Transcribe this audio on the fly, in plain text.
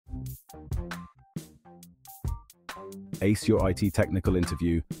Ace your IT technical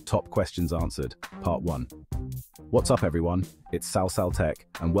interview, top questions answered, part 1. What's up everyone, it's Sal Tech,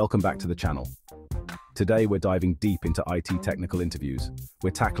 and welcome back to the channel. Today we're diving deep into IT technical interviews.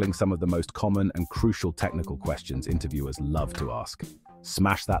 We're tackling some of the most common and crucial technical questions interviewers love to ask.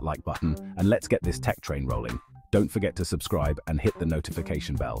 Smash that like button, and let's get this tech train rolling. Don't forget to subscribe and hit the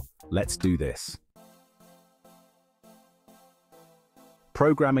notification bell. Let's do this.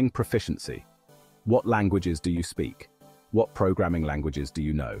 Programming proficiency. What languages do you speak? What programming languages do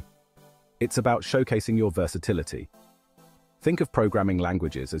you know? It's about showcasing your versatility. Think of programming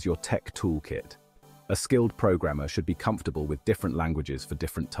languages as your tech toolkit. A skilled programmer should be comfortable with different languages for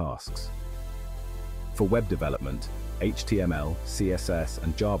different tasks. For web development, HTML, CSS,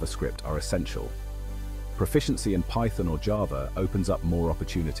 and JavaScript are essential. Proficiency in Python or Java opens up more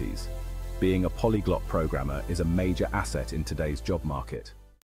opportunities. Being a polyglot programmer is a major asset in today's job market.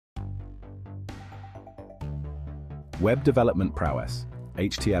 Web development prowess,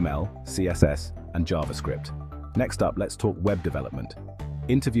 HTML, CSS, and JavaScript. Next up, let's talk web development.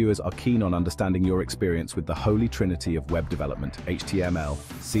 Interviewers are keen on understanding your experience with the holy trinity of web development, HTML,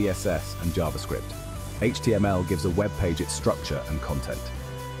 CSS, and JavaScript. HTML gives a web page its structure and content.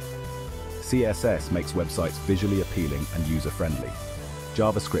 CSS makes websites visually appealing and user-friendly.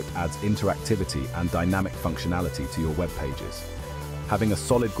 JavaScript adds interactivity and dynamic functionality to your web pages. Having a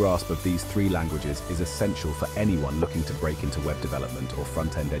solid grasp of these three languages is essential for anyone looking to break into web development or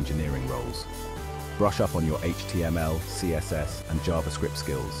front-end engineering roles. Brush up on your HTML, CSS, and JavaScript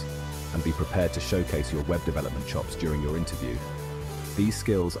skills, and be prepared to showcase your web development chops during your interview. These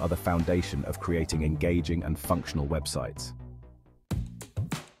skills are the foundation of creating engaging and functional websites.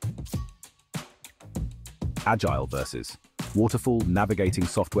 Agile versus Waterfall navigating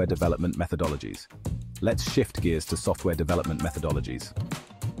software development methodologies. Let's shift gears to software development methodologies.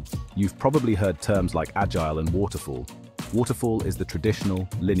 You've probably heard terms like Agile and Waterfall. Waterfall is the traditional,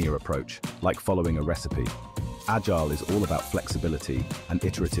 linear approach, like following a recipe. Agile is all about flexibility and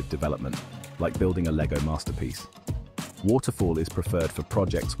iterative development, like building a Lego masterpiece. Waterfall is preferred for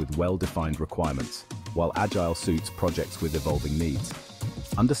projects with well-defined requirements, while Agile suits projects with evolving needs.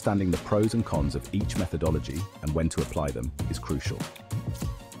 Understanding the pros and cons of each methodology and when to apply them is crucial.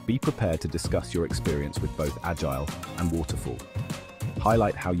 Be prepared to discuss your experience with both Agile and Waterfall.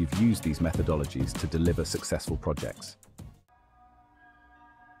 Highlight how you've used these methodologies to deliver successful projects.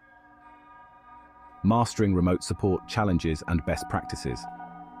 Mastering remote support challenges and best practices.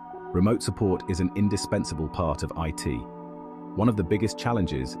 Remote support is an indispensable part of IT. One of the biggest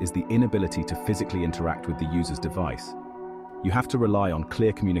challenges is the inability to physically interact with the user's device. You have to rely on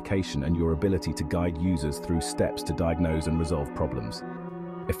clear communication and your ability to guide users through steps to diagnose and resolve problems.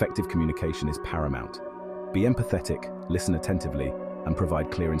 Effective communication is paramount. Be empathetic, listen attentively, and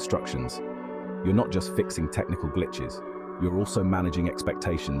provide clear instructions. You're not just fixing technical glitches, you're also managing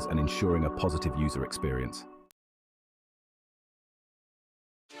expectations and ensuring a positive user experience.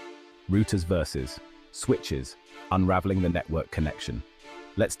 Routers versus switches, unraveling the network connection.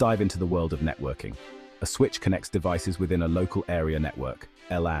 Let's dive into the world of networking. A switch connects devices within a local area network,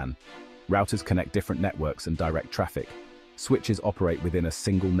 LAN. Routers connect different networks and direct traffic. Switches operate within a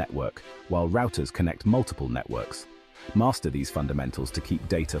single network, while routers connect multiple networks. Master these fundamentals to keep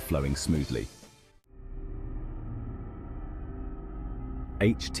data flowing smoothly.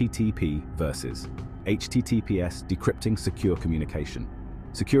 HTTP versus HTTPS, decrypting secure communication.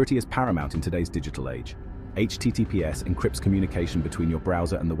 Security is paramount in today's digital age. HTTPS encrypts communication between your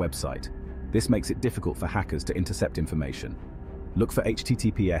browser and the website. This makes it difficult for hackers to intercept information. Look for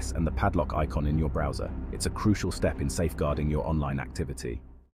HTTPS and the padlock icon in your browser. It's a crucial step in safeguarding your online activity.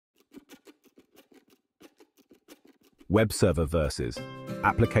 Web server versus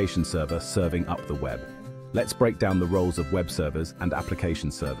application server, serving up the web. Let's break down the roles of web servers and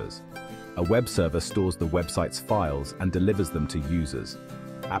application servers. A web server stores the website's files and delivers them to users.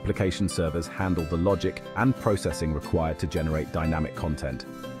 Application servers handle the logic and processing required to generate dynamic content.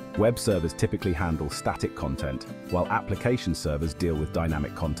 Web servers typically handle static content, while application servers deal with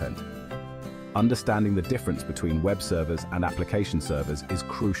dynamic content. Understanding the difference between web servers and application servers is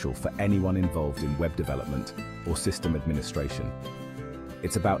crucial for anyone involved in web development or system administration.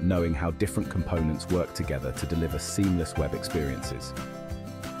 It's about knowing how different components work together to deliver seamless web experiences.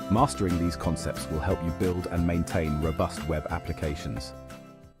 Mastering these concepts will help you build and maintain robust web applications.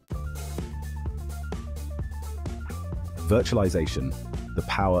 Virtualization, the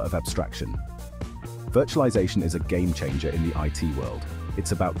power of abstraction. Virtualization is a game changer in the IT world.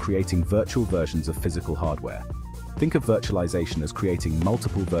 It's about creating virtual versions of physical hardware. Think of virtualization as creating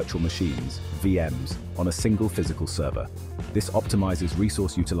multiple virtual machines, VMs, on a single physical server. This optimizes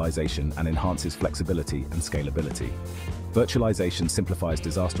resource utilization and enhances flexibility and scalability. Virtualization simplifies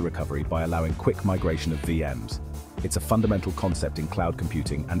disaster recovery by allowing quick migration of VMs. It's a fundamental concept in cloud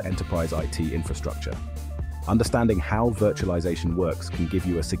computing and enterprise IT infrastructure. Understanding how virtualization works can give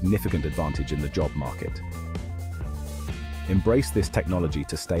you a significant advantage in the job market. Embrace this technology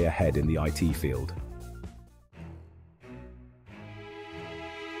to stay ahead in the IT field.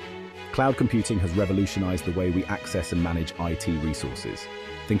 Cloud computing has revolutionized the way we access and manage IT resources.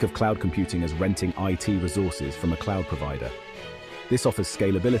 Think of cloud computing as renting IT resources from a cloud provider. This offers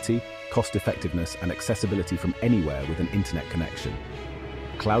scalability, cost-effectiveness, and accessibility from anywhere with an internet connection.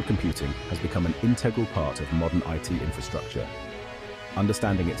 Cloud computing has become an integral part of modern IT infrastructure.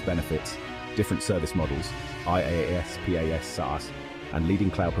 Understanding its benefits, different service models, IaaS, PaaS, SaaS, and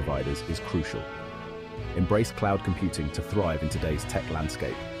leading cloud providers is crucial. Embrace cloud computing to thrive in today's tech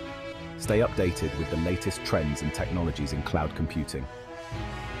landscape. Stay updated with the latest trends and technologies in cloud computing.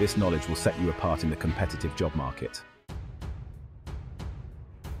 This knowledge will set you apart in the competitive job market.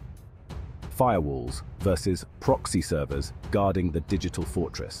 Firewalls versus proxy servers guarding the digital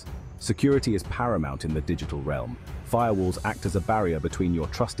fortress. Security is paramount in the digital realm. Firewalls act as a barrier between your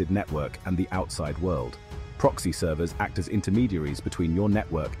trusted network and the outside world. Proxy servers act as intermediaries between your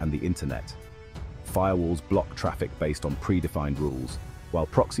network and the internet. Firewalls block traffic based on predefined rules, while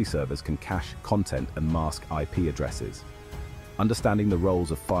proxy servers can cache content and mask IP addresses. Understanding the roles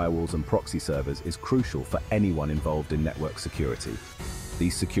of firewalls and proxy servers is crucial for anyone involved in network security.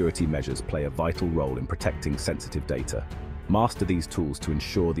 These security measures play a vital role in protecting sensitive data. Master these tools to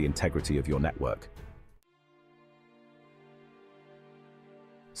ensure the integrity of your network.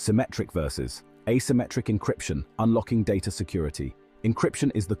 Symmetric versus asymmetric encryption, unlocking data security.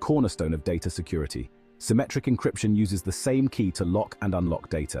 Encryption is the cornerstone of data security. Symmetric encryption uses the same key to lock and unlock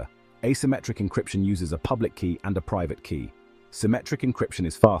data. Asymmetric encryption uses a public key and a private key. Symmetric encryption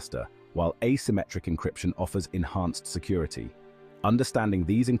is faster, while asymmetric encryption offers enhanced security. Understanding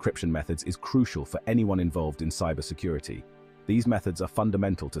these encryption methods is crucial for anyone involved in cybersecurity. These methods are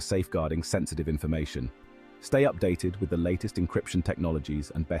fundamental to safeguarding sensitive information. Stay updated with the latest encryption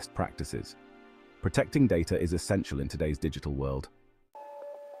technologies and best practices. Protecting data is essential in today's digital world.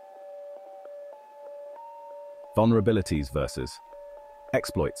 Vulnerabilities versus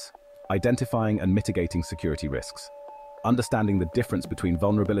exploits. Identifying and mitigating security risks. Understanding the difference between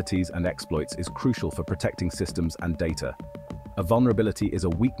vulnerabilities and exploits is crucial for protecting systems and data. A vulnerability is a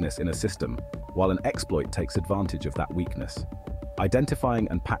weakness in a system, while an exploit takes advantage of that weakness. Identifying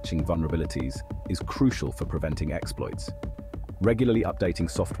and patching vulnerabilities is crucial for preventing exploits. Regularly updating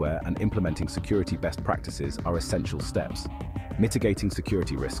software and implementing security best practices are essential steps. Mitigating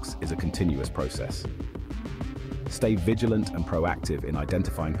security risks is a continuous process. Stay vigilant and proactive in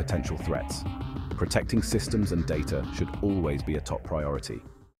identifying potential threats. Protecting systems and data should always be a top priority.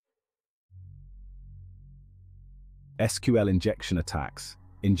 SQL injection attacks,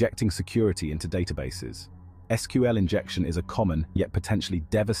 injecting security into databases. SQL injection is a common, yet potentially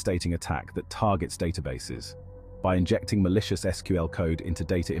devastating attack that targets databases. By injecting malicious SQL code into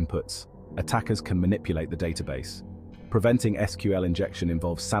data inputs, attackers can manipulate the database. Preventing SQL injection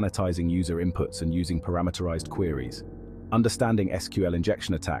involves sanitizing user inputs and using parameterized queries. Understanding SQL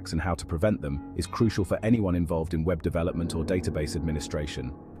injection attacks and how to prevent them is crucial for anyone involved in web development or database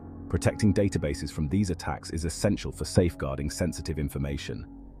administration. Protecting databases from these attacks is essential for safeguarding sensitive information.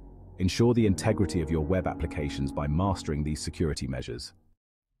 Ensure the integrity of your web applications by mastering these security measures.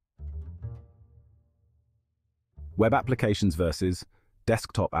 Web applications versus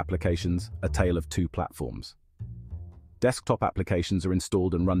desktop applications, a tale of two platforms. Desktop applications are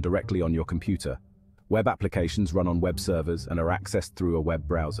installed and run directly on your computer. Web applications run on web servers and are accessed through a web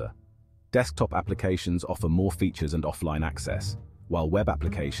browser. Desktop applications offer more features and offline access, while web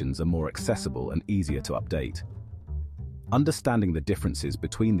applications are more accessible and easier to update. Understanding the differences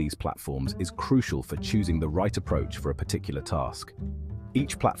between these platforms is crucial for choosing the right approach for a particular task.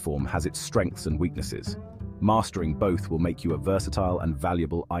 Each platform has its strengths and weaknesses. Mastering both will make you a versatile and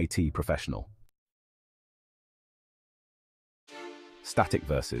valuable IT professional. Static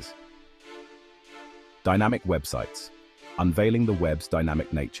versus dynamic websites, unveiling the web's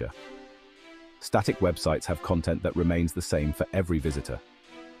dynamic nature. Static websites have content that remains the same for every visitor.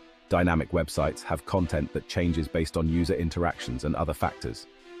 Dynamic websites have content that changes based on user interactions and other factors.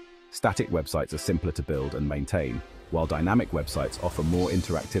 Static websites are simpler to build and maintain, while dynamic websites offer more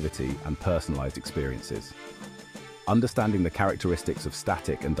interactivity and personalized experiences. Understanding the characteristics of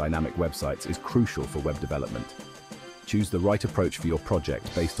static and dynamic websites is crucial for web development. Choose the right approach for your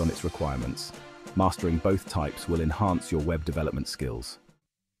project based on its requirements. Mastering both types will enhance your web development skills.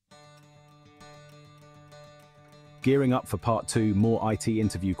 Gearing up for Part 2, more IT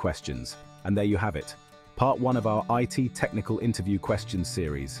interview questions. And there you have it, Part 1 of our IT technical interview questions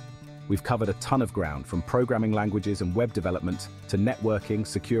series. We've covered a ton of ground, from programming languages and web development to networking,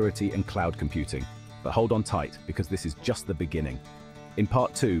 security, and cloud computing. But hold on tight, because this is just the beginning. In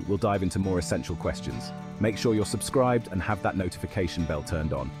Part 2, we'll dive into more essential questions. Make sure you're subscribed and have that notification bell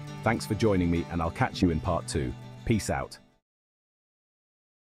turned on. Thanks for joining me, and I'll catch you in Part 2. Peace out.